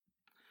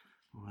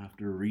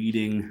after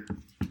reading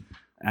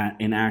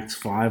in Acts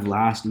 5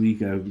 last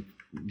week. I've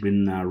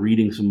been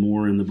reading some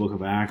more in the book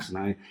of Acts,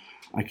 and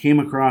I came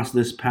across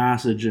this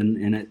passage,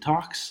 and it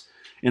talks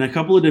in a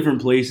couple of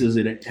different places.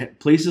 It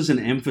places an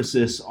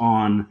emphasis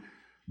on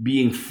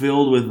being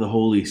filled with the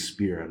Holy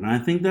Spirit. And I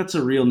think that's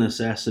a real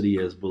necessity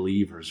as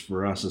believers,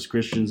 for us as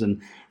Christians,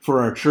 and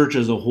for our church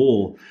as a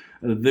whole.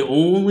 The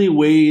only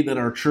way that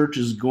our church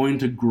is going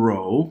to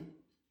grow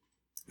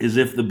is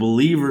if the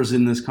believers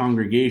in this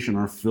congregation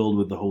are filled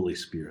with the Holy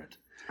Spirit.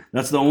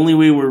 That's the only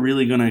way we're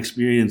really going to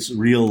experience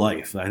real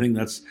life. I think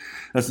that's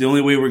the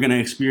only way we're going to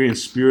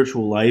experience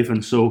spiritual life.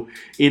 And so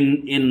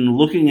in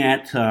looking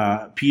at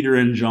Peter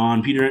and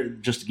John,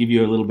 just to give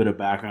you a little bit of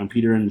background,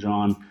 Peter and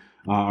John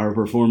are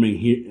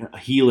performing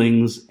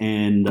healings,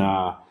 and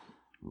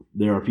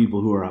there are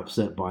people who are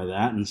upset by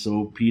that. And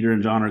so Peter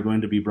and John are going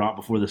to be brought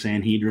before the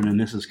Sanhedrin, and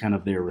this is kind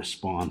of their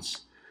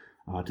response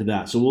to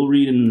that. So we'll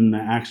read in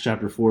Acts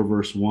chapter 4,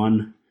 verse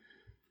 1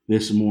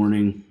 this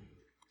morning.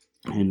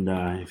 And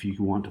if you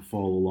want to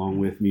follow along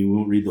with me, we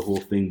won't read the whole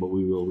thing, but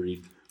we will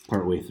read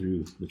partway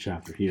through the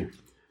chapter here.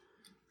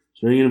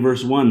 Starting in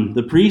verse 1,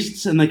 the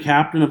priests and the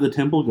captain of the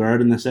temple guard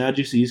and the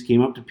Sadducees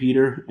came up to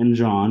Peter and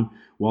John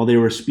while they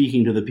were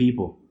speaking to the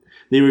people.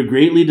 They were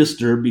greatly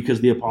disturbed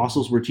because the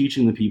apostles were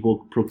teaching the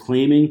people,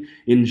 proclaiming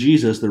in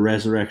Jesus the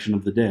resurrection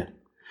of the dead.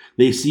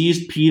 They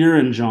seized Peter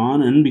and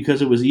John, and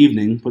because it was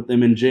evening, put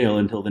them in jail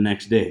until the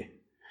next day.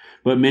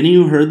 But many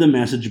who heard the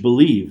message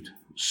believed.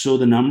 So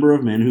the number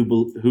of men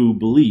who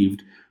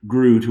believed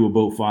grew to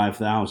about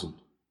 5,000.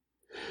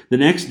 The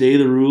next day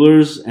the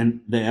rulers and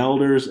the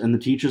elders and the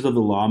teachers of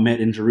the law met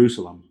in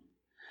Jerusalem.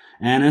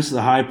 Annas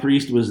the high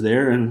priest was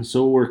there, and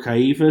so were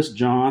Caiaphas,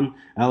 John,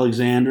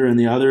 Alexander, and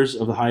the others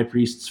of the high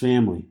priest's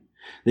family.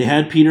 They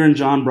had Peter and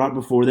John brought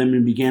before them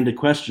and began to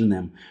question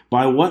them.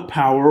 By what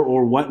power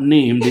or what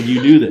name did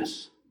you do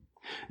this?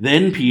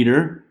 Then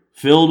Peter,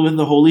 filled with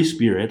the Holy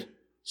Spirit,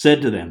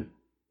 said to them,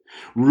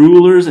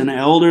 rulers and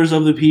elders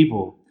of the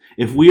people,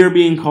 if we are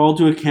being called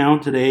to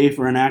account today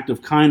for an act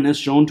of kindness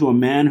shown to a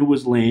man who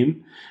was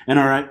lame, and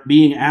are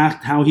being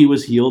asked how he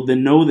was healed,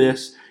 then know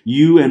this,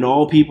 you and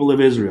all people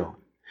of Israel.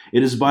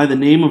 It is by the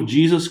name of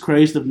Jesus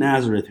Christ of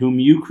Nazareth, whom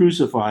you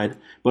crucified,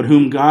 but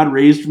whom God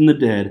raised from the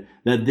dead,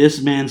 that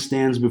this man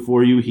stands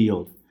before you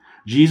healed.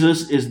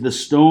 Jesus is the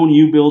stone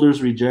you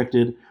builders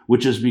rejected,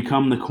 which has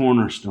become the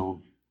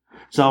cornerstone.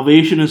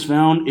 Salvation is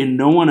found in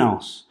no one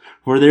else,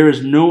 for there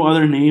is no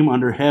other name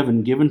under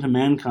heaven given to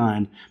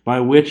mankind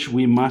by which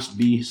we must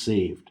be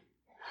saved.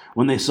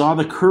 When they saw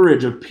the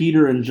courage of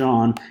Peter and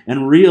John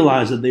and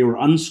realized that they were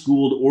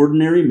unschooled,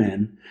 ordinary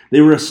men,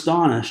 they were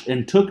astonished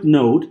and took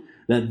note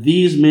that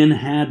these men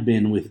had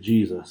been with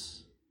Jesus.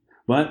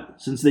 But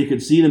since they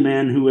could see the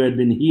man who had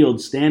been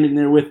healed standing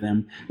there with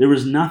them, there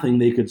was nothing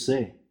they could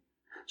say.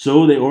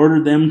 So they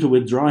ordered them to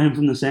withdraw him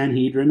from the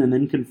Sanhedrin and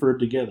then conferred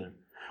together.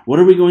 What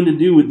are we going to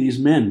do with these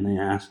men?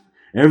 They asked.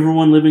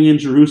 Everyone living in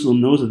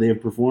Jerusalem knows that they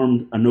have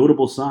performed a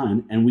notable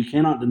sign, and we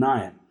cannot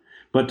deny it.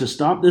 But to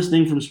stop this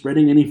thing from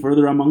spreading any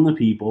further among the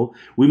people,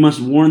 we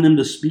must warn them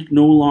to speak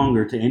no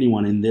longer to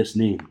anyone in this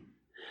name.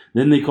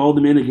 Then they called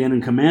them in again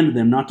and commanded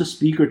them not to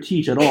speak or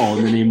teach at all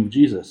in the name of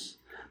Jesus.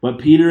 But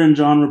Peter and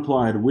John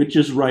replied, which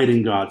is right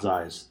in God's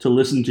eyes, to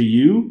listen to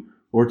you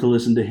or to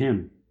listen to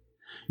him?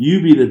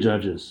 You be the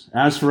judges.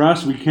 As for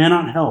us, we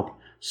cannot help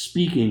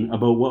speaking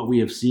about what we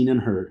have seen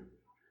and heard.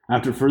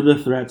 After further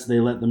threats,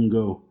 they let them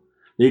go.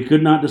 They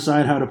could not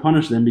decide how to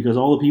punish them because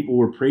all the people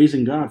were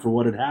praising God for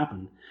what had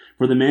happened.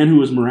 For the man who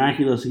was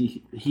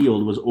miraculously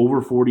healed was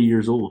over 40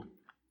 years old.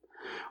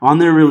 On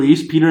their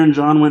release, Peter and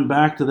John went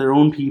back to their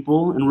own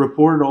people and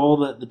reported all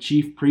that the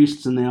chief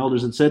priests and the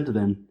elders had said to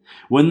them.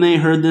 When they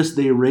heard this,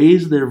 they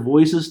raised their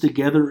voices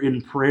together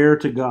in prayer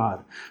to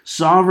God.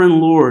 Sovereign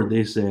Lord,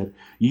 they said,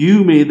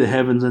 you made the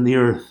heavens and the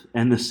earth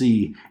and the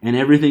sea and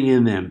everything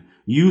in them.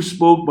 You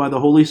spoke by the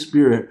Holy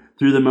Spirit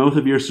through the mouth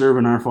of your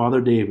servant, our father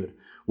David.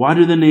 Why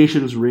do the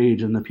nations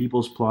rage and the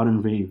peoples plot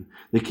in vain?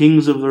 The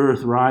kings of the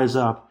earth rise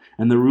up,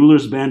 and the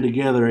rulers band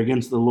together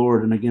against the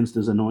Lord and against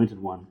his anointed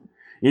one.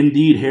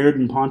 Indeed, Herod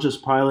and Pontius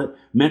Pilate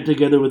met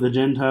together with the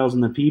Gentiles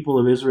and the people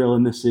of Israel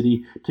in this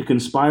city to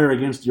conspire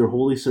against your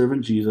holy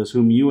servant Jesus,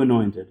 whom you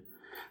anointed.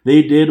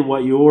 They did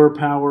what your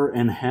power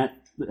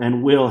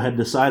and will had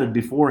decided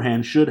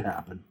beforehand should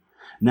happen.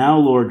 Now,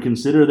 Lord,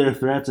 consider their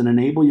threats and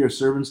enable your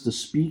servants to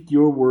speak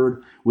your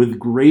word with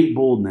great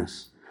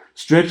boldness.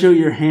 Stretch out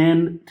your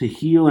hand to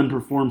heal and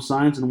perform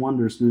signs and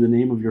wonders through the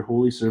name of your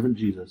holy servant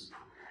Jesus.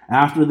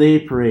 After they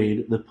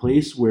prayed, the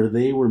place where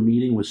they were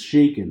meeting was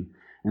shaken,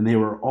 and they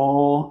were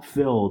all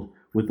filled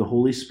with the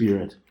Holy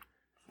Spirit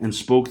and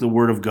spoke the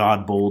word of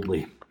God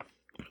boldly.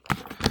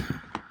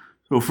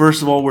 So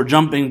first of all, we're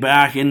jumping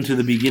back into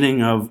the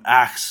beginning of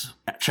Acts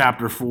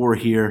chapter 4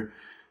 here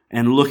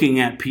and looking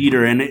at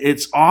Peter. And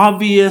it's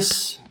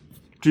obvious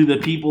to the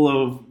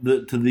people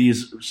to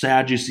these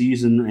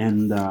Sadducees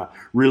and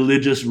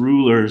religious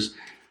rulers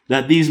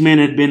that these men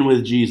had been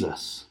with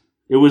Jesus.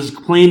 It was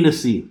plain to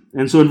see.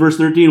 And so in verse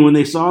 13, when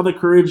they saw the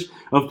courage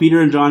of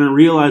Peter and John and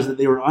realized that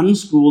they were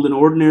unschooled and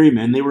ordinary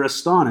men, they were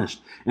astonished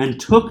and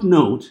took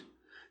note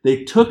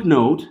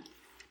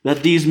that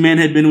these men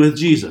had been with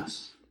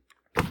Jesus.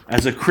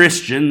 As a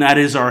Christian, that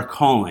is our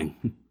calling.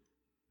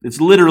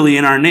 It's literally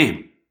in our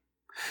name.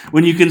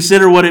 When you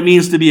consider what it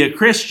means to be a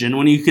Christian,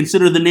 when you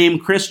consider the name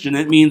Christian,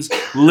 it means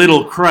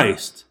little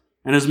Christ.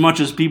 And as much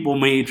as people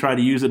may try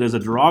to use it as a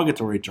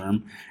derogatory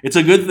term, it's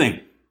a good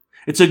thing.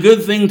 It's a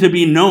good thing to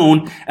be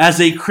known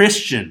as a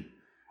Christian,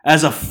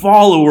 as a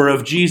follower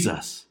of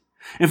Jesus.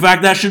 In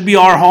fact, that should be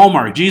our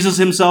hallmark. Jesus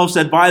himself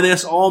said, "By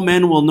this all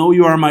men will know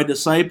you are my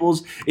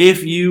disciples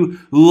if you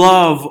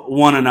love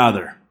one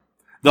another."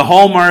 The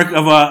hallmark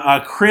of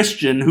a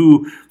Christian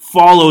who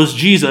follows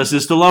Jesus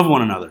is to love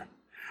one another.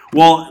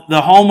 Well,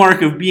 the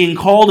hallmark of being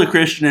called a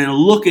Christian and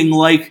looking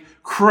like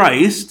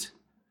Christ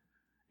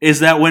is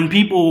that when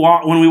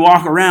we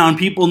walk around,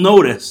 people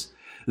notice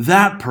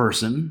that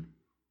person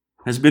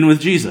has been with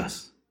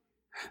Jesus.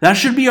 That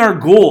should be our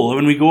goal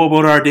when we go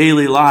about our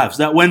daily lives.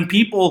 That when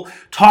people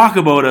talk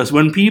about us,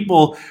 when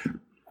people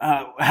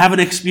have an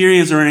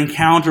experience or an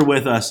encounter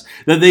with us,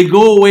 that they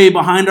go away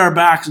behind our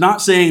backs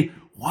not saying,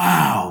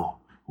 "Wow,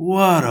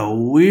 what a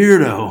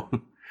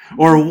weirdo,"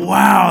 or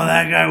 "Wow,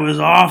 that guy was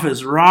off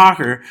his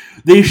rocker."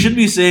 They should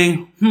be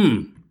saying,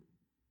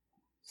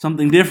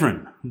 something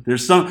different.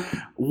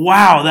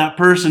 Wow, that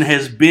person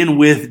has been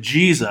with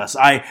Jesus.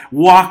 I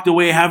walked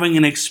away having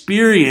an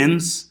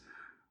experience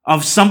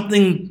of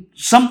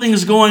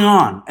something's going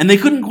on. And they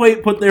couldn't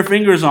quite put their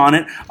fingers on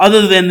it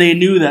other than they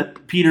knew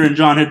that Peter and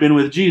John had been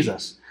with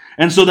Jesus.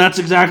 And so that's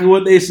exactly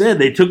what they said.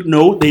 They took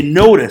note, they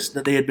noticed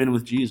that they had been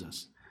with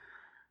Jesus.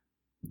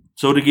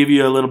 So to give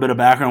you a little bit of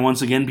background,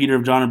 once again, Peter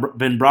and John have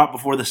been brought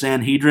before the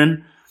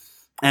Sanhedrin,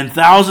 and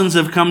thousands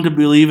have come to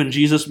believe in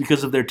Jesus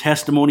because of their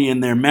testimony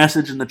and their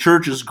message, and the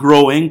church is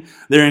growing.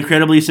 They're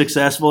incredibly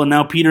successful, and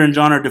now Peter and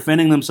John are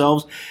defending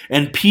themselves,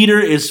 and Peter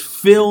is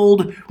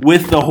filled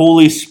with the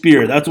Holy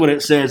Spirit. That's what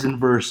it says in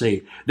verse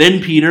 8. Then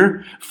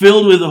Peter,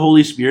 filled with the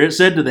Holy Spirit,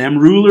 said to them,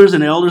 "Rulers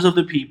and elders of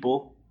the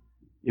people,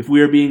 if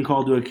we are being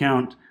called to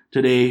account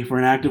today for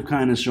an act of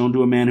kindness shown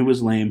to a man who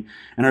was lame,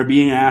 and are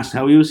being asked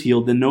how he was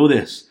healed, then know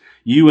this,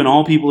 you and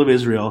all people of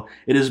Israel,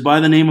 it is by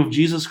the name of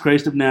Jesus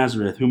Christ of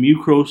Nazareth, whom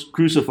you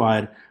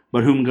crucified,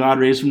 but whom God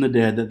raised from the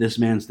dead, that this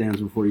man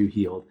stands before you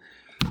healed."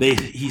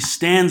 He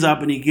stands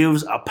up and he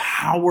gives a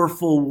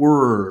powerful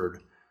word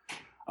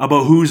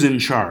about who's in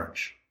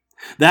charge.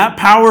 That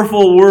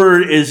powerful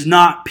word is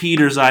not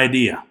Peter's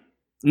idea.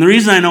 And the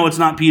reason I know it's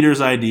not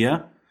Peter's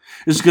idea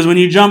is because when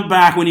you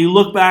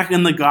look back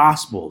in the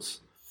Gospels,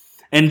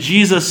 and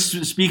Jesus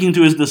speaking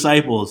to his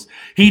disciples,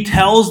 he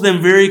tells them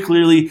very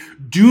clearly,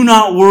 do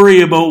not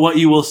worry about what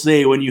you will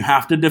say when you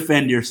have to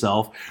defend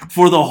yourself,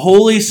 for the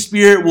Holy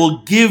Spirit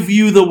will give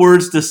you the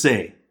words to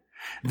say.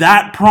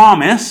 That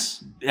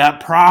promise,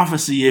 that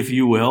prophecy, if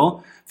you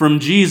will,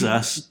 from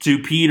Jesus to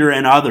Peter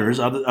and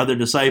other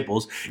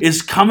disciples,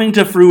 is coming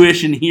to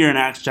fruition here in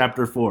Acts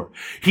chapter 4.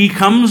 He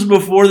comes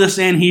before the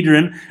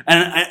Sanhedrin,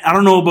 and I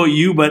don't know about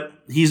you, but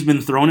he's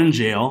been thrown in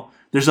jail.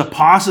 There's a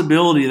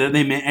possibility that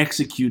they may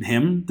execute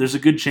him. There's a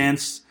good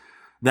chance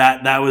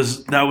that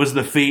was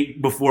the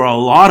fate before a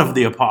lot of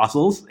the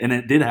apostles, and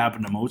it did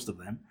happen to most of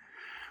them.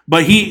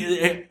 But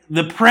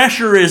the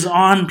pressure is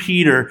on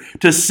Peter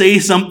to say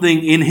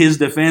something in his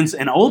defense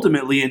and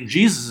ultimately in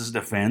Jesus'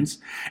 defense.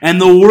 And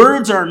the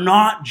words are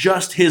not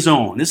just his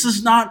own. This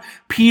is not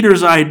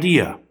Peter's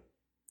idea.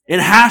 It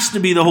has to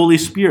be the Holy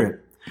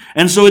Spirit.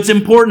 And so it's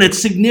important, it's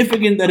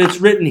significant that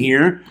it's written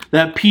here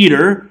that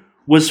Peter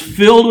was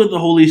filled with the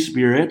Holy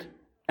Spirit,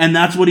 and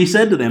that's what he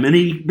said to them. And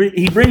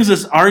he brings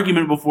this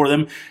argument before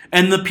them,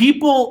 and the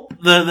people,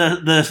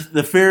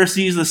 the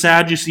Pharisees, the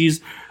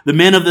Sadducees, the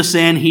men of the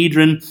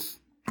Sanhedrin,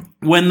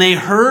 when they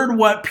heard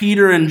what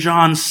Peter and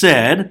John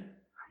said,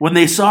 when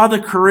they saw the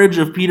courage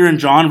of Peter and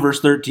John, verse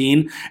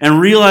 13,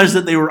 and realized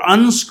that they were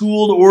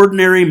unschooled,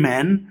 ordinary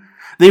men,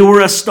 they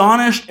were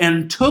astonished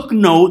and took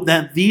note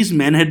that these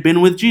men had been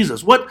with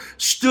Jesus. What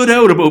stood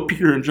out about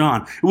Peter and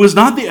John? It was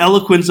not the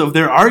eloquence of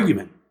their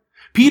argument.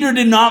 Peter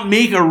did not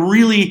make a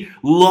really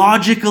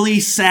logically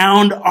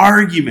sound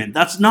argument.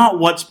 That's not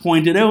what's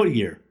pointed out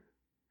here.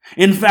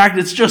 In fact,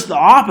 it's just the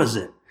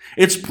opposite.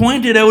 It's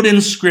pointed out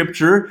in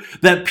Scripture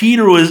that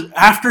Peter was,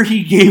 after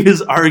he gave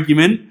his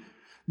argument,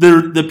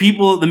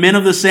 the men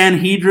of the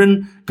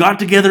Sanhedrin got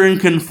together and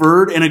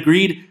conferred and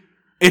agreed,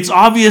 it's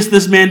obvious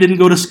this man didn't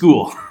go to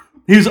school.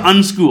 He was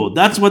unschooled.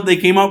 That's what they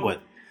came up with.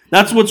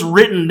 That's what's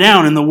written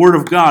down in the Word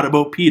of God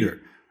about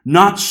Peter.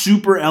 Not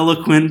super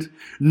eloquent,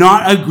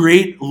 not a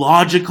great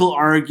logical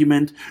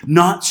argument,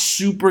 not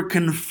super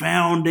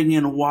confounding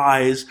and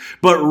wise,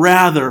 but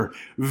rather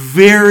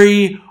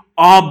very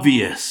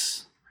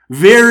obvious,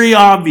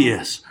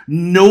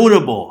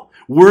 notable,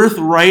 worth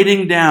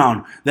writing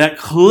down that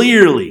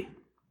clearly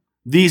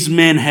these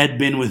men had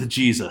been with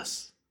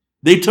Jesus.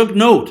 They took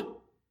note.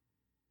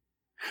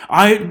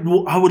 I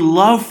would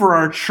love for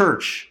our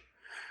church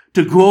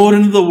to go out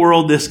into the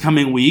world this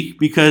coming week,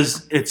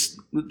 because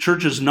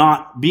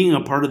being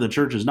a part of the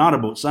church is not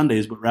about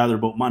Sundays, but rather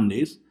about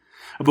Mondays,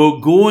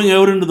 about going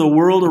out into the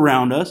world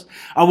around us.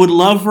 I would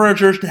love for our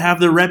church to have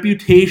the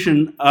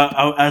reputation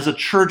as a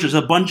church, as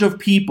a bunch of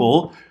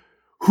people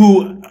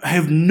who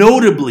have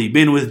notably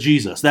been with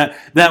Jesus. That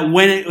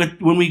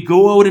when we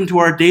go out into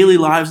our daily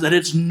lives, that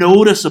it's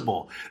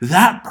noticeable.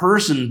 That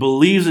person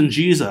believes in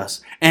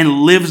Jesus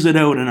and lives it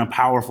out in a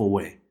powerful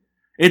way.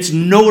 It's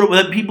notable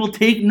that people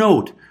take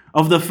note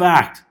of the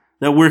fact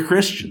that we're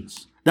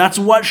Christians. That's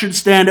what should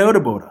stand out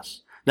about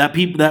us. That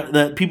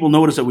people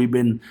notice that we've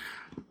been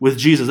with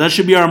Jesus. That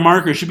should be our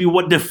marker. It should be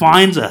what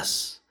defines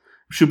us.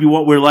 It should be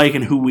what we're like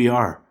and who we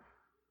are.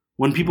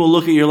 When people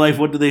look at your life,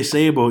 what do they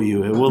say about you?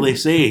 Will they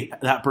say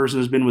that person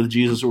has been with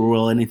Jesus, or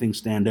will anything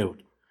stand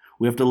out?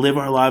 We have to live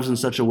our lives in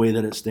such a way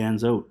that it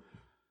stands out.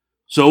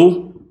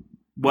 So,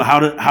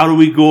 how do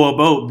we go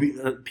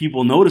about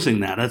people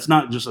noticing that? That's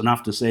not just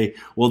enough to say,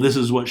 well, this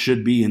is what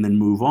should be, and then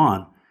move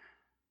on.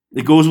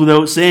 It goes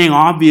without saying,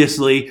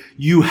 obviously,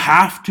 you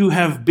have to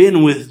have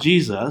been with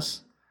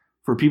Jesus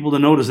for people to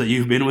notice that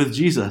you've been with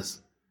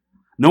Jesus.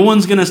 No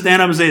one's going to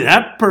stand up and say,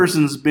 that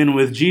person's been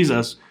with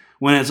Jesus,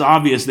 when it's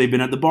obvious they've been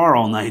at the bar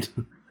all night.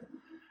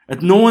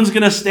 No one's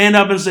going to stand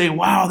up and say,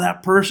 wow,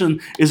 that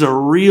person is a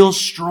real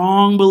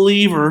strong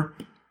believer.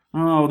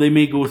 Oh, they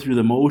may go through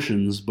the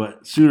motions,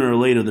 but sooner or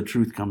later the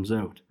truth comes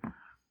out.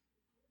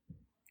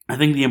 I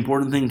think the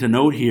important thing to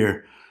note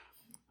here,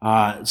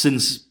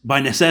 since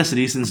by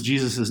necessity, since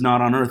Jesus is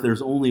not on earth,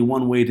 there's only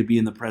one way to be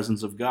in the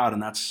presence of God,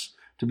 and that's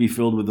to be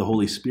filled with the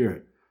Holy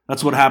Spirit.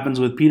 That's what happens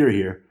with Peter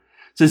here.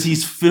 It says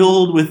he's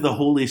filled with the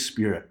Holy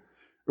Spirit.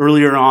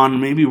 Earlier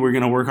on, maybe we're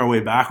going to work our way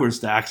backwards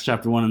to Acts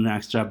chapter 1 and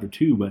Acts chapter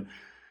 2, but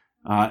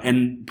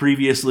and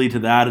previously to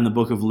that in the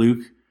book of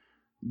Luke,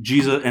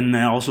 Jesus, and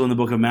also in the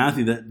book of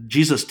Matthew, that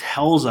Jesus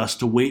tells us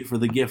to wait for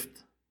the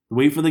gift of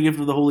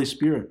the Holy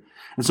Spirit.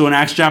 And so in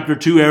Acts chapter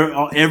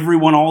 2,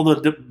 everyone, all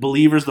the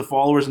believers, the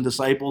followers and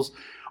disciples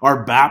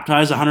are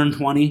baptized,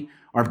 120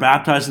 are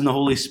baptized in the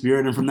Holy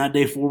Spirit, and from that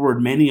day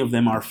forward, many of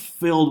them are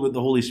filled with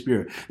the Holy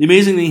Spirit. The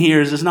amazing thing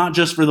here is it's not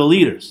just for the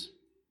leaders.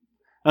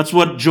 That's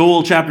what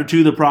Joel chapter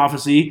 2, the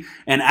prophecy,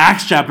 and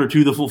Acts chapter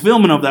 2, the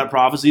fulfillment of that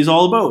prophecy, is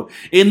all about.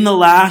 In the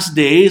last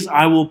days,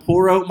 I will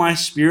pour out my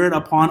Spirit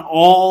upon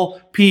all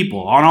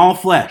people, on all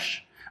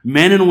flesh,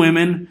 men and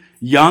women,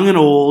 young and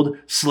old,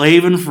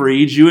 slave and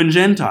free, Jew and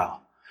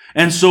Gentile.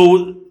 And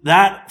so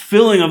that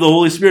filling of the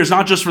Holy Spirit is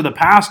not just for the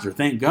pastor,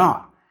 thank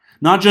God.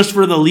 Not just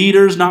for the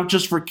leaders, not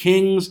just for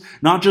kings,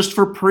 not just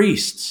for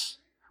priests,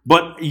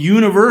 but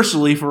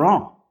universally for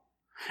all.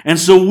 And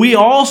so we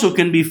also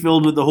can be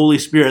filled with the Holy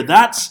Spirit.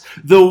 That's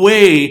the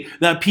way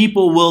that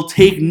people will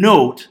take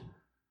note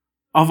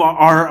of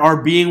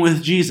our being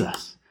with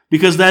Jesus.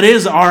 Because that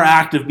is our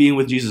act of being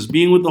with Jesus.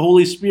 Being with the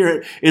Holy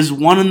Spirit is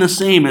one and the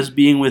same as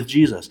being with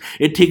Jesus.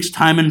 It takes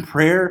time in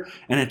prayer,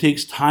 and it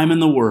takes time in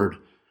the Word.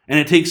 And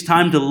it takes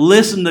time to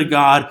listen to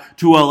God,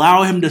 to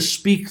allow Him to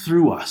speak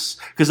through us.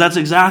 Because that's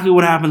exactly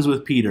what happens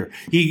with Peter.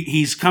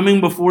 He's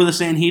coming before the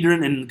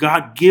Sanhedrin, and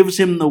God gives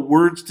him the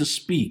words to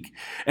speak.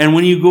 And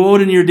when you go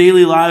out in your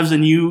daily lives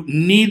and you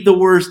need the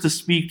words to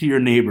speak to your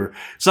neighbor,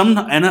 and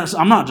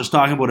I'm not just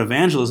talking about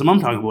evangelism,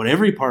 I'm talking about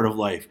every part of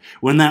life.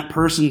 When that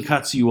person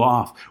cuts you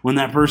off, when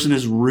that person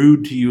is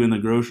rude to you in the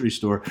grocery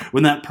store,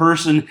 when that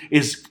person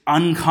is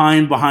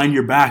unkind behind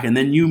your back, and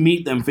then you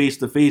meet them face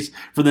to face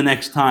for the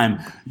next time,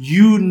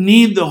 you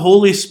need the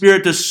Holy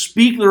Spirit to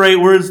speak the right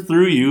words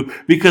through you,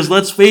 because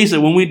let's face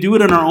it, when we do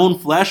it in our own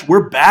flesh,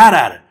 we're bad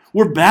at it.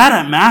 We're bad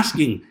at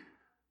masking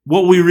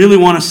what we really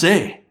want to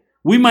say.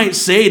 We might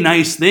say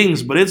nice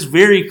things, but it's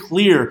very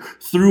clear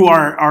through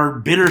our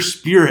bitter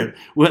spirit.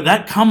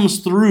 That comes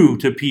through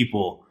to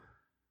people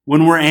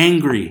when we're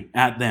angry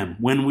at them,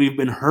 when we've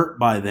been hurt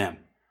by them.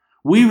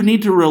 We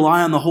need to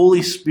rely on the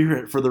Holy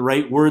Spirit for the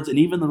right words and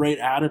even the right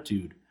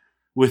attitude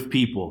with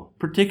people,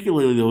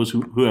 particularly those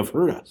who have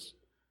hurt us.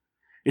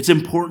 It's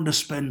important to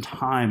spend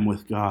time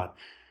with God.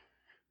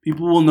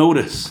 People will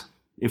notice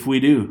if we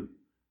do.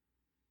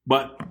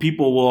 But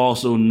people will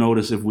also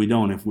notice if we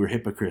don't, if we're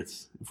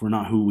hypocrites, if we're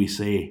not who we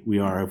say we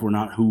are, if we're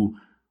not who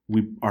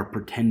we are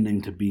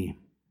pretending to be.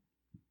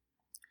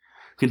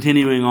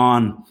 Continuing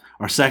on,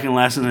 our second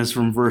lesson is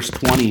from verse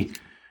 20.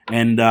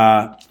 And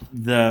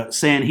the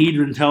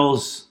Sanhedrin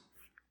tells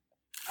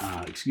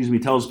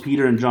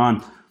Peter and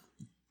John,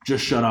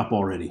 just shut up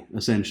already,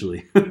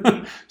 essentially.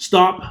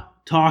 Stop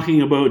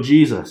talking about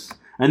Jesus.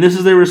 And this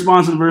is their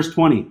response in verse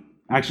 20.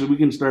 Actually, we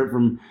can start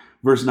from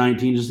verse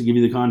 19 just to give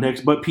you the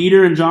context. But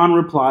Peter and John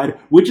replied,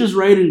 which is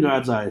right in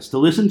God's eyes, to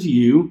listen to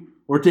you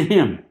or to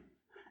him?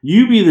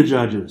 You be the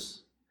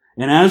judges.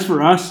 And as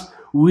for us,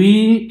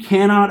 we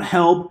cannot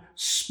help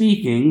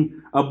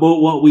speaking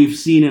about what we've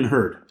seen and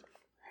heard.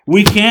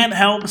 We can't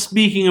help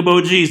speaking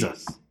about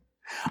Jesus.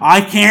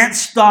 I can't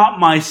stop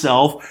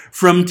myself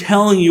from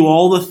telling you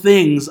all the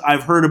things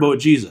I've heard about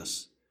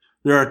Jesus.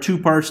 There are two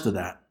parts to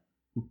that.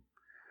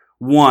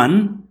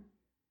 One,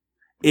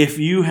 if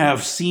you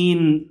have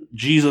seen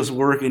Jesus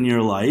work in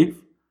your life,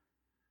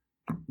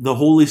 The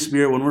Holy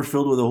Spirit, when we're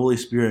filled with the Holy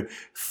Spirit,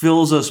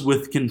 fills us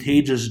with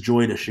contagious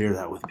joy to share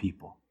that with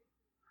people.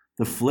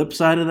 The flip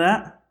side of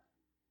that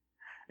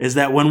is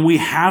that when we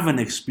haven't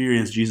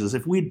experienced Jesus,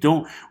 if we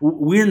don't,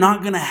 we're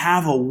not going to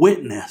have a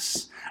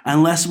witness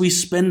unless we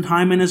spend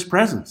time in his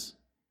presence.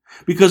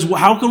 Because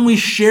how can we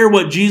share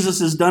what Jesus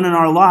has done in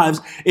our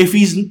lives if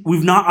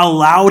we've not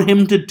allowed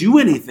him to do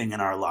anything in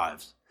our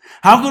lives?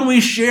 How can we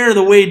share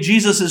the way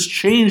Jesus has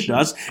changed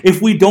us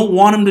if we don't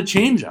want him to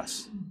change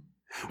us?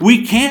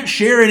 We can't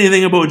share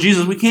anything about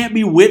Jesus. We can't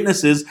be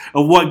witnesses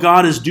of what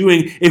God is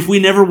doing if we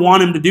never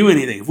want him to do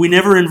anything, if we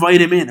never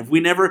invite him in, if we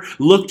never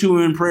look to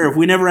him in prayer, if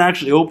we never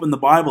actually open the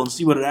Bible and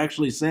see what it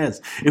actually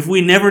says, if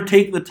we never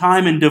take the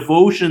time in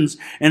devotions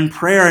and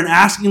prayer and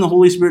asking the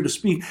Holy Spirit to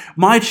speak.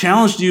 My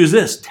challenge to you is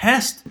this: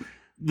 test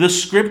the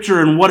scripture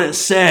and what it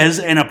says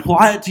and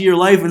apply it to your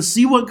life and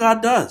see what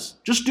God does.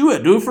 Just do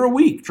it. Do it for a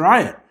week.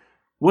 Try it.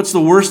 What's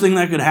the worst thing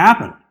that could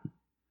happen?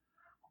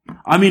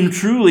 I mean,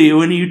 truly,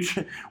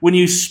 when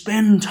you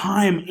spend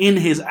time in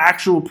his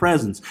actual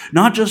presence,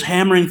 not just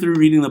hammering through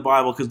reading the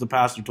Bible because the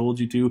pastor told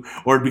you to,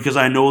 or because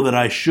I know that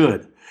I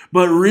should,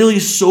 but really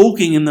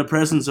soaking in the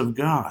presence of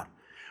God,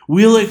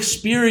 we'll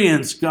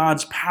experience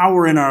God's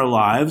power in our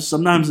lives,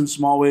 sometimes in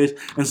small ways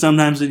and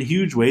sometimes in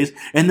huge ways,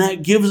 and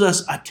that gives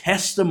us a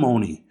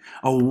testimony,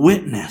 a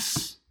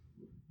witness.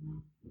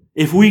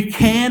 If we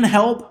can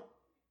help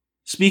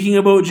speaking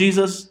about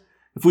Jesus,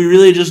 if we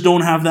really just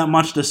don't have that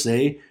much to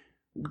say,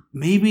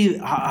 maybe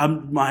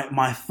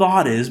my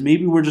thought is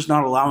maybe we're just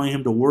not allowing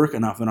him to work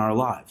enough in our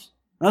lives.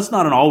 That's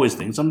not an always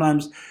thing.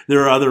 Sometimes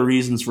there are other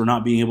reasons for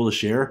not being able to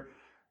share.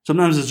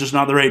 Sometimes it's just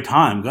not the right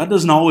time. God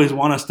doesn't always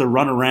want us to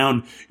run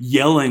around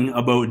yelling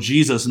about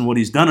Jesus and what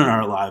he's done in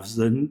our lives.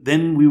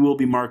 Then we will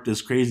be marked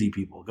as crazy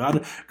people.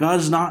 God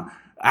is not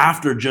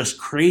after just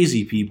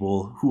crazy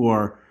people who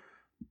are,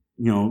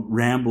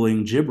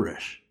 rambling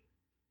gibberish.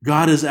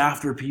 God is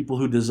after people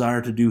who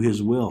desire to do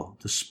his will,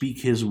 to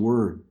speak his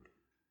word,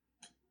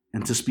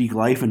 and to speak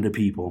life into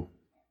people.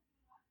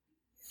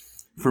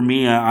 For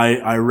me,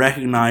 I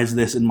recognize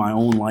this in my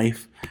own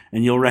life,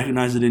 and you'll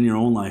recognize it in your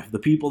own life. The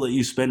people that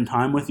you spend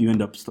time with, you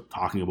end up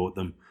talking about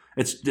them.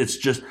 It's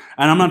just,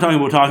 and I'm not talking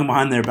about talking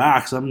behind their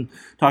backs. I'm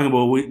talking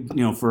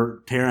about,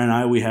 for Tara and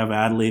I, we have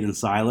Adelaide and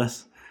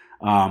Silas.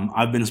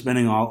 I've been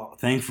spending,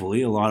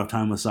 thankfully, a lot of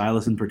time with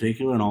Silas in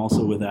particular, and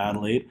also with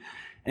Adelaide.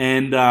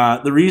 And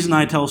the reason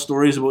I tell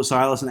stories about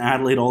Silas and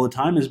Adelaide all the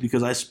time is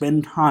because I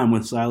spend time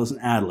with Silas and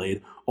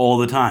Adelaide all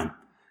the time.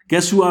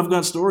 Guess who I've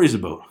got stories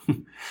about?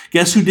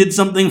 Guess who did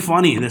something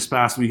funny this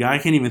past week? I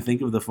can't even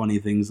think of the funny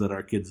things that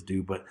our kids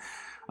do, but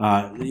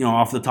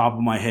off the top of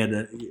my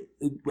head,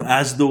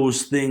 as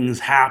those things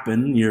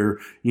happen,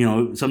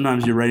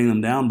 sometimes you're writing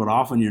them down, but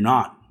often you're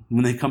not.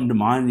 When they come to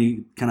mind,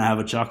 you kind of have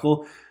a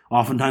chuckle.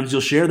 Oftentimes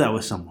you'll share that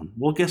with someone.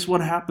 Well, guess what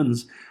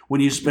happens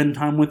when you spend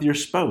time with your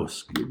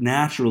spouse?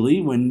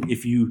 Naturally,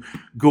 if you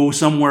go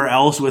somewhere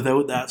else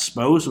without that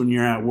spouse, when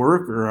you're at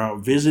work or out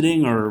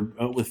visiting or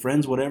out with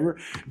friends, whatever,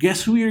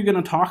 guess who you're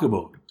going to talk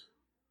about?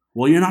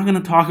 Well, you're not going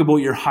to talk about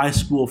your high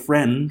school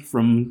friend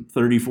from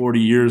 30, 40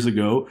 years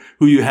ago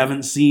who you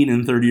haven't seen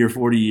in 30 or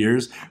 40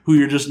 years, who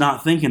you're just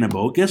not thinking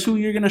about. Guess who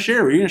you're going to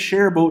share? You're going to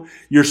share about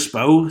your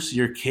spouse,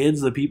 your kids,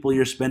 the people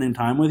you're spending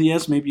time with.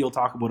 Yes, maybe you'll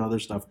talk about other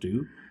stuff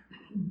too.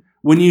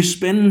 When you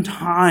spend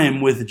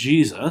time with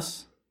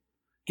Jesus,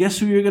 guess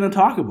who you're going to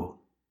talk about?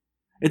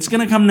 It's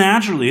going to come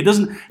naturally. It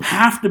doesn't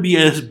have to be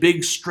a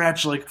big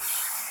stretch like,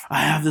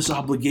 I have this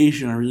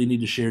obligation, I really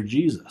need to share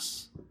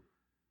Jesus.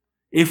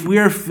 If we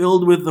are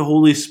filled with the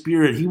Holy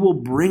Spirit, he will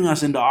bring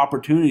us into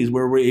opportunities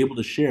where we're able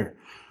to share.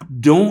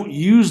 Don't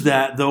use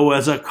that, though,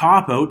 as a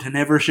cop-out to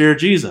never share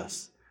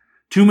Jesus.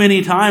 Too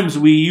many times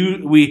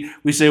we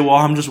say, well,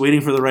 I'm just waiting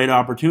for the right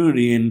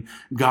opportunity, and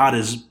God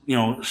has,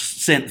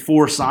 sent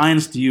 4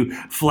 signs to you,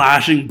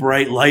 flashing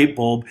bright light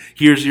bulb.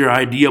 Here's your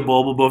idea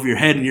bulb above your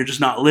head, and you're just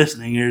not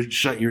listening. You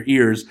shut your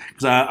ears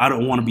because I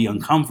don't want to be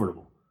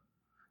uncomfortable.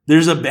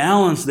 There's a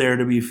balance there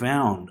to be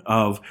found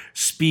of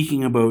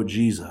speaking about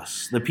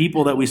Jesus. The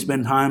people that we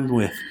spend time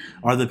with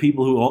are the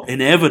people who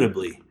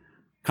inevitably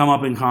come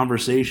up in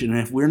conversation, and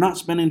if we're not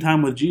spending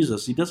time with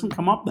Jesus, he doesn't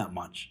come up that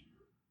much.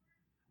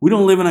 We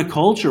don't live in a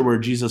culture where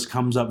Jesus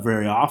comes up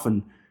very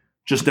often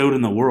just out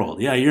in the world.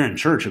 Yeah, you're in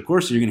church. Of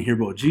course you're going to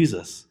hear about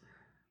Jesus.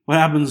 What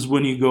happens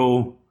when you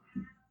go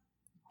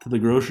to the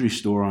grocery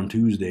store on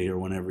Tuesday or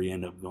whenever you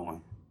end up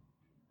going?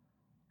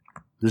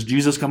 Does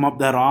Jesus come up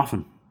that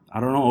often? I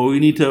don't know. We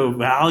need to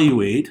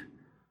evaluate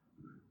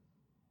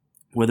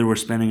whether we're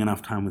spending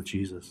enough time with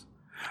Jesus.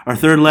 Our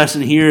third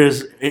lesson here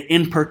is,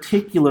 in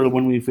particular,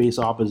 when we face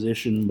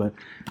opposition, but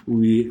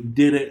we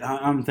did it.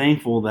 I'm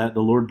thankful that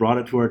the Lord brought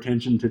it to our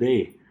attention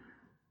today,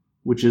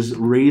 which is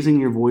raising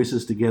your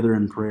voices together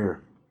in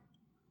prayer.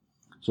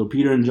 So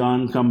Peter and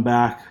John come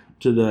back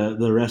to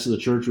the rest of the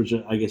church, which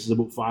I guess is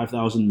about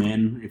 5,000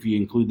 men. If you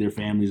include their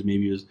families,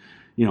 maybe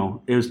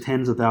it was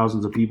tens of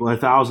thousands of people,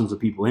 thousands of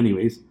people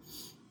anyways.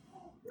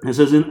 It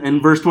says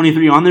in verse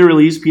 23, on their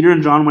release, Peter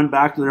and John went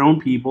back to their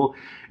own people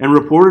and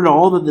reported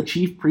all that the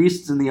chief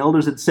priests and the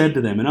elders had said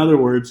to them. In other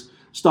words,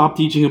 stop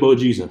teaching about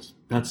Jesus.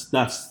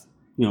 That's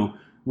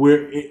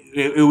where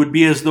it would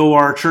be as though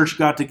our church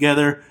got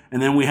together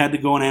and then we had to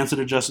go and answer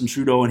to Justin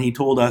Trudeau, and he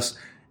told us,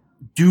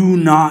 do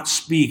not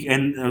speak.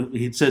 And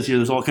he says here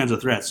there's all kinds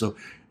of threats. So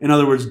in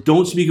other words,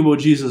 don't speak about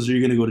Jesus or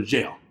you're going to go to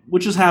jail,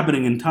 which is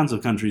happening in tons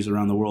of countries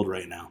around the world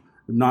right now.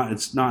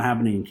 It's not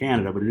happening in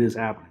Canada, but it is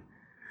happening.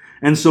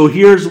 And so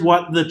here's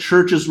what the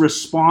church's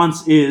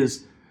response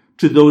is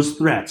to those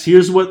threats.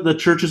 Here's what the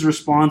church's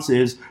response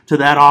is to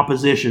that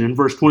opposition. In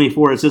verse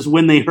 24, it says,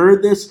 when they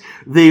heard this,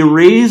 they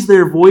raised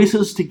their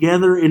voices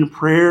together in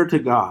prayer to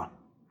God.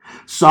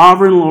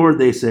 Sovereign Lord,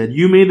 they said,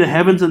 you made the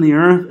heavens and the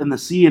earth and the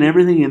sea and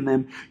everything in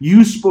them.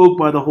 You spoke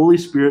by the Holy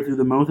Spirit through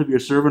the mouth of your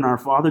servant, our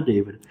father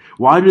David.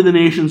 Why do the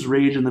nations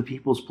rage and the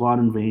peoples plot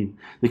in vain?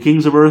 The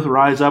kings of earth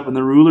rise up and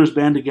the rulers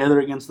band together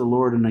against the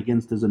Lord and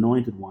against his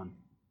anointed one.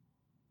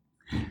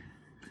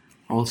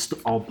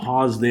 I'll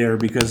pause there,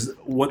 because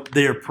what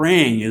they're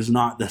praying is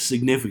not the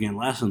significant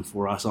lesson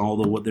for us,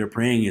 although what they're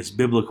praying is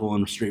biblical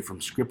and straight from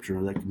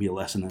Scripture. That can be a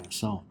lesson in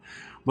itself.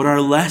 But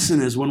our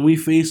lesson is, when we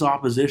face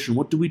opposition,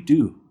 what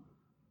do?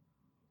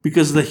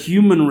 Because the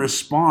human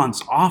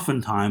response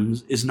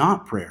oftentimes is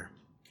not prayer.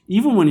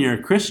 Even when you're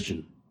a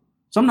Christian.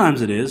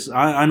 Sometimes it is.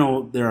 I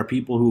know there are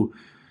people who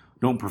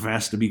don't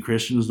profess to be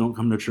Christians, don't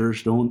come to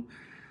church, don't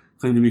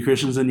claim to be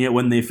Christians, and yet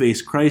when they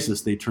face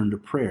crisis, they turn to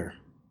prayer.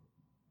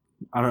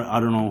 I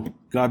don't know.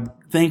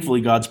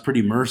 Thankfully, God's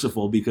pretty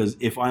merciful, because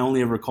if I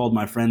only ever called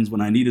my friends when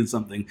I needed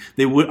something,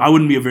 I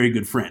wouldn't be a very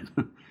good friend.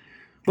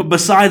 But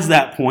besides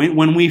that point,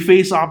 when we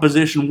face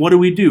opposition, what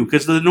do?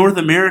 Because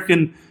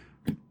the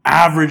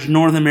average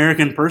North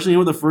American person, you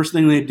know what the first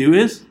thing they do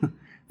is?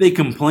 They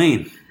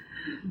complain.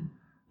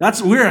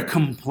 We're a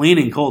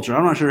complaining culture.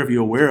 I'm not sure if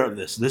you're aware of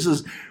this.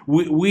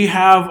 We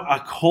have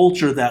a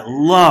culture that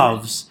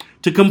loves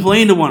to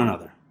complain to one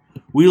another.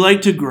 We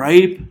like to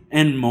gripe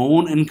and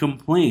moan and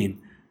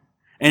complain.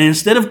 And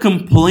instead of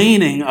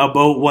complaining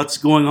about what's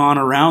going on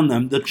around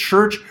them, the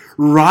church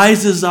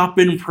rises up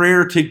in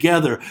prayer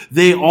together.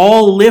 They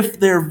all lift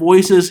their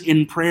voices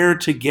in prayer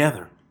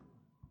together.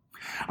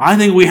 I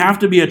think we have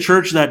to be a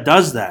church that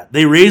does that.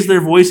 They raised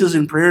their voices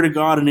in prayer to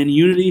God, and in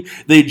unity,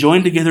 they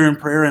joined together in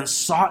prayer and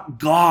sought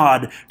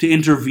God to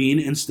intervene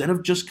instead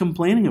of just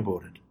complaining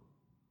about it.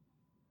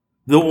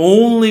 The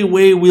only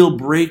way we'll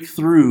break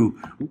through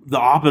the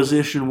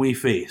opposition we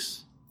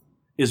face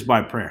is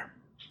by prayer.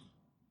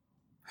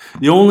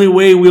 The only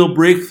way we'll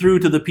break through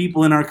to the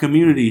people in our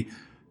community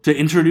to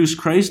introduce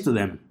Christ to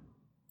them,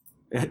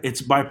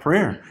 it's by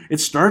prayer. It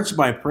starts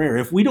by prayer.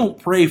 If we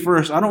don't pray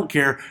first, I don't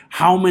care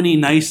how many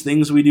nice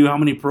things we do, how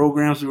many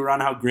programs we run,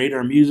 how great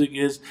our music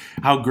is,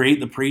 how great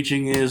the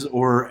preaching is,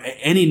 or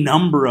any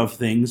number of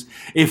things.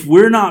 If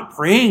we're not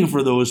praying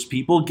for those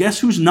people, guess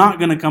who's not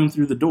going to come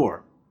through the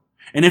door?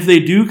 And if they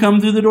do come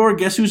through the door,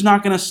 guess who's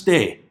not going to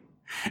stay?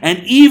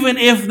 And even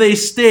if they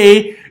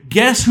stay,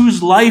 guess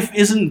whose life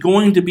isn't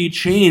going to be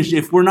changed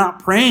if we're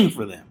not praying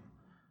for them?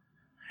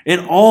 It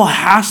all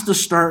has to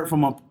start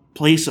from a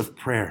place of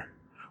prayer.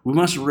 We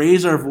must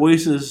raise our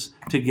voices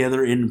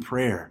together in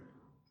prayer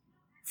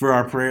for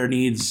our prayer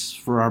needs,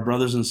 for our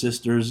brothers and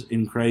sisters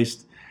in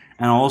Christ,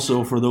 and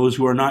also for those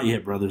who are not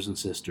yet brothers and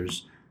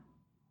sisters.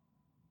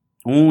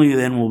 Only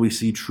then will we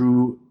see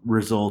true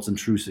results and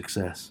true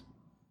success.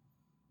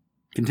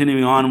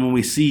 Continuing on, when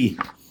we see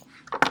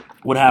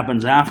what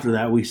happens after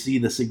that, we see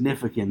the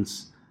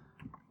significance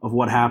of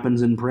what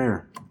happens in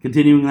prayer.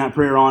 Continuing that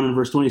prayer on in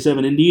verse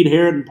 27, indeed,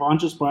 Herod and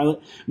Pontius Pilate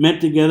met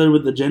together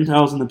with the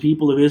Gentiles and the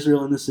people of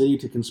Israel in the city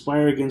to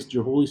conspire against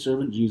your holy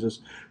servant Jesus,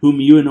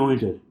 whom you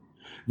anointed.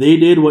 They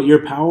did what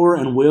your power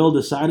and will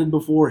decided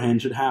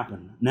beforehand should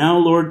happen. Now,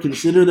 Lord,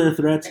 consider their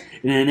threats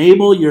and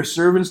enable your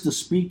servants to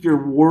speak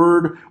your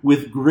word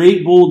with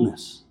great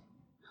boldness.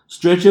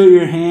 Stretch out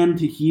your hand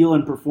to heal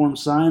and perform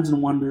signs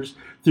and wonders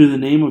through the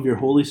name of your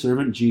holy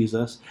servant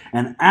Jesus.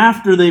 And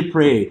after they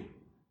prayed,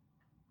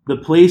 the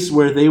place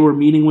where they were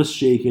meeting was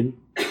shaken,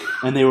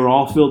 and they were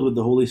all filled with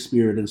the Holy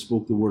Spirit and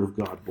spoke the word of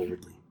God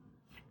boldly.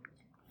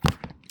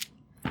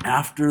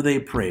 After they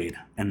prayed,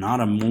 and not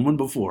a moment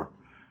before,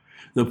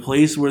 the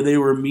place where they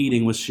were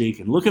meeting was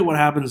shaken. Look at what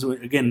happens,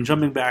 again,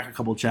 jumping back a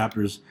couple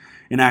chapters,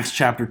 in Acts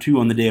chapter 2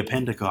 on the day of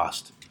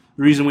Pentecost.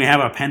 The reason we have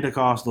a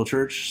Pentecostal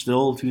church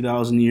still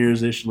 2,000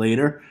 years-ish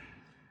later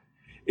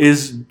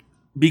is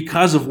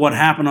because of what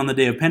happened on the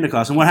day of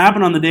Pentecost. And what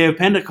happened on the day of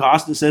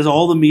Pentecost, it says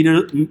all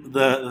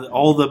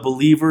the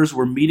believers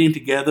were meeting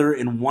together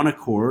in one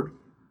accord.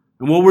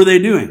 And what were they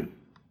doing?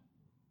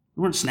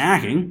 They weren't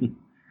snacking.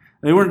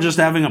 They weren't just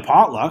having a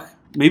potluck.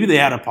 Maybe they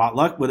had a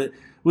potluck, but it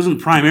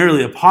wasn't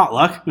primarily a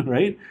potluck,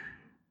 right? It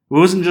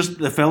wasn't just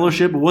the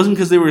fellowship. It wasn't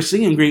because they were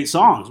singing great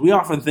songs. We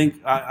often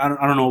think, I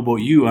don't know about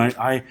you,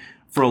 I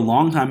for a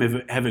long time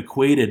have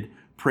equated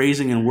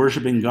praising and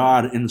worshiping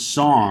God in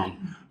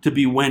song to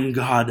be when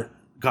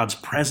God's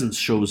presence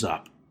shows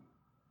up.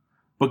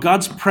 But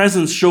God's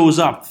presence shows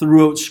up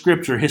throughout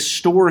Scripture.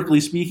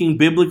 Historically speaking,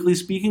 biblically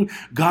speaking,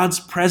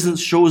 God's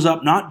presence shows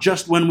up not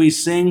just when we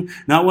sing,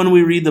 not when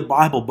we read the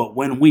Bible, but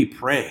when we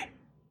pray.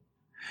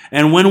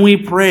 And when we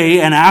pray,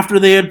 and after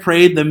they had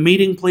prayed, the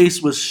meeting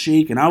place was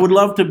shaken. I would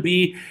love to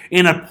be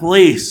in a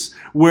place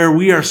where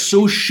we are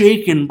so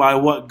shaken by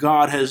what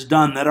God has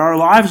done that our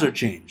lives are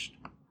changed.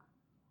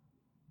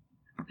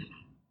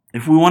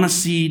 If we want to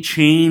see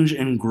change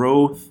and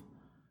growth,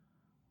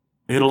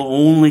 it'll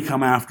only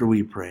come after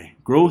we pray.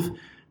 Growth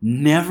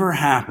never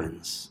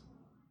happens.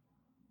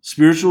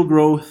 Spiritual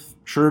growth,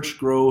 church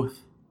growth,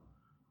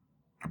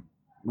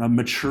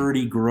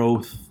 maturity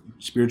growth,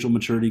 spiritual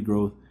maturity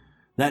growth,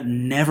 that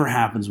never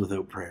happens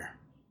without prayer.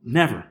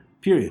 Never.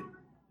 Period.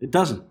 It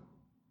doesn't.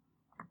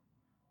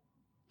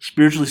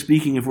 Spiritually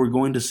speaking, if we're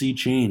going to see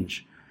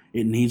change,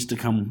 it needs to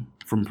come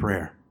from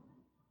prayer.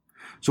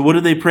 So what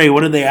did they pray?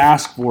 What did they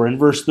ask for? In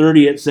verse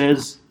 30 it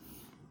says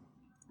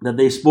that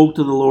they spoke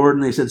to the Lord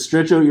and they said,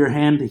 "Stretch out your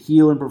hand to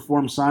heal and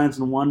perform signs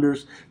and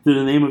wonders through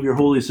the name of your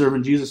holy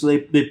servant Jesus." So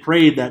they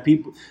prayed that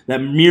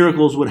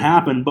miracles would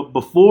happen. But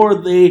before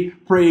they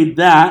prayed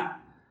that,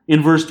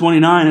 in verse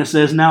 29 it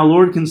says, "Now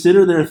Lord,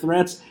 consider their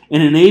threats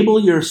and enable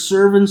your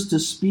servants to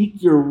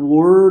speak your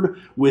word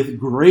with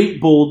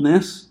great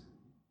boldness."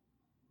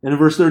 And in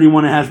verse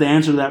 31, it has the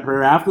answer to that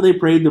prayer. After they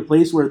prayed, the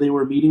place where they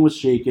were meeting was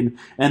shaken,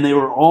 and they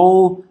were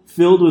all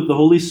filled with the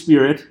Holy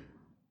Spirit.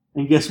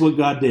 And guess what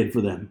God did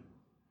for them?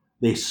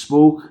 They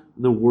spoke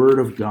the word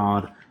of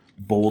God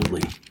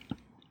boldly.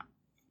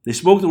 They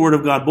spoke the word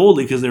of God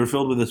boldly because they were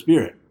filled with the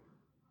Spirit.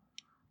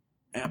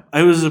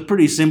 It was a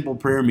pretty simple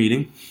prayer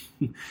meeting.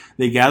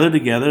 They gathered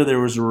together. There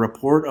was a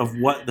report of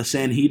what the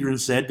Sanhedrin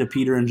said to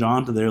Peter and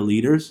John, to their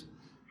leaders.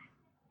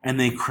 And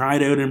they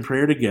cried out in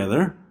prayer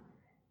together.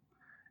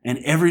 And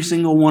every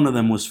single one of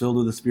them was filled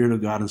with the Spirit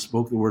of God and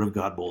spoke the word of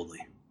God boldly.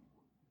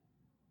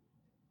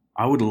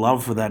 I would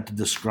love for that to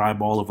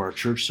describe all of our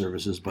church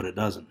services, but it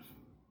doesn't.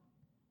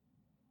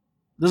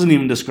 It doesn't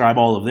even describe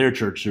all of their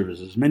church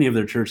services. Many of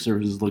their church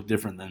services look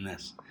different than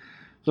this.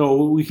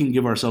 So we can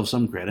give ourselves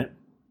some credit.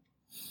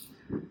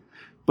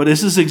 But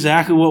this is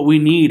exactly what we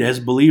need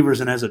as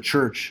believers and as a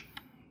church.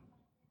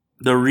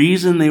 The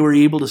reason they were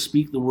able to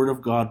speak the word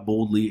of God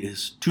boldly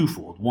is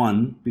twofold.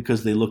 One,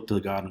 because they looked to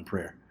God in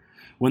prayer.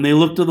 When they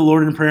looked to the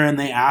Lord in prayer and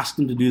they asked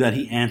him to do that,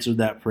 he answered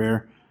that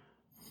prayer.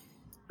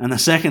 And the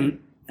second,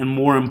 and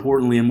more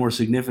importantly and more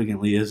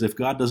significantly, is if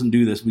God doesn't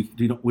do this, we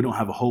don't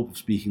have a hope of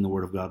speaking the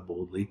word of God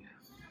boldly.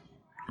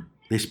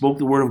 They spoke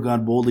the word of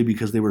God boldly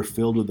because they were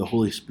filled with the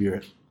Holy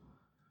Spirit.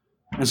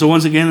 And so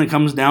once again, it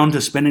comes down to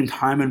spending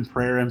time in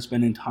prayer and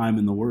spending time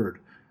in the word.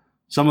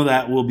 Some of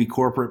that will be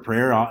corporate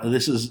prayer.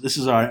 This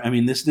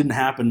didn't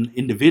happen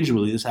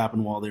individually. This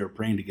happened while they were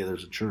praying together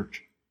as a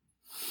church.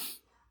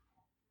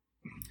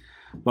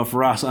 But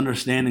for us,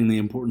 understanding the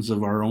importance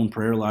of our own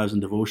prayer lives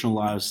and devotional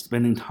lives,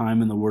 spending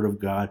time in the Word of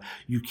God,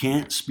 you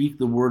can't speak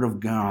the Word of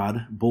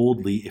God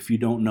boldly if you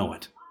don't know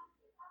it.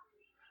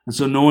 And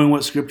so knowing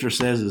what Scripture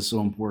says is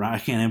so important. I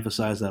can't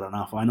emphasize that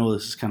enough. I know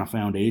this is kind of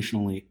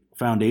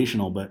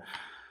foundational, but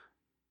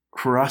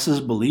for us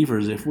as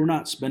believers, if we're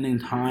not spending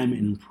time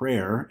in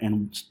prayer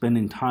and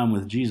spending time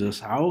with Jesus,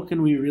 how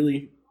can we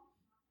really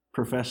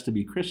profess to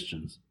be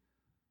Christians?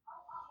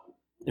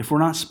 If we're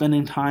not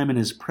spending time in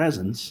His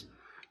presence,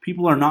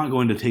 people are not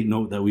going to take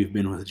note that we've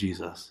been with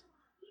Jesus.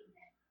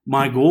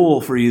 My goal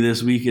for you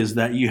this week is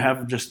that you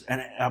have just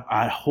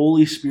a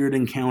Holy Spirit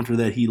encounter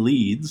that He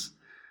leads,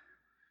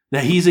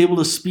 that He's able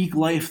to speak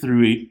life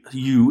through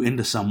you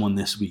into someone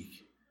this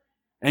week.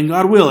 And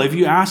God will, if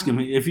you ask Him,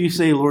 if you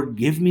say, "Lord,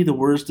 give me the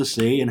words to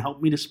say and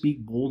help me to speak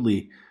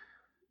boldly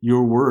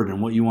your word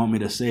and what you want me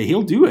to say,"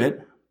 He'll do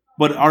it.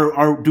 But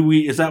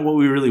is that what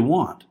we really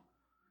want?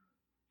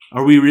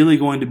 Are we really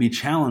going to be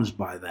challenged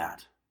by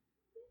that?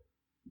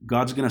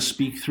 God's going to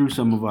speak through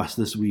some of us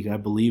this week. I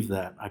believe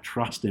that. I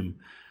trust Him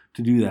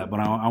to do that.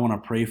 But I want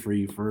to pray for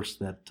you first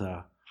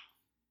that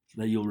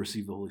you'll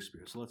receive the Holy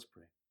Spirit. So let's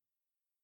pray.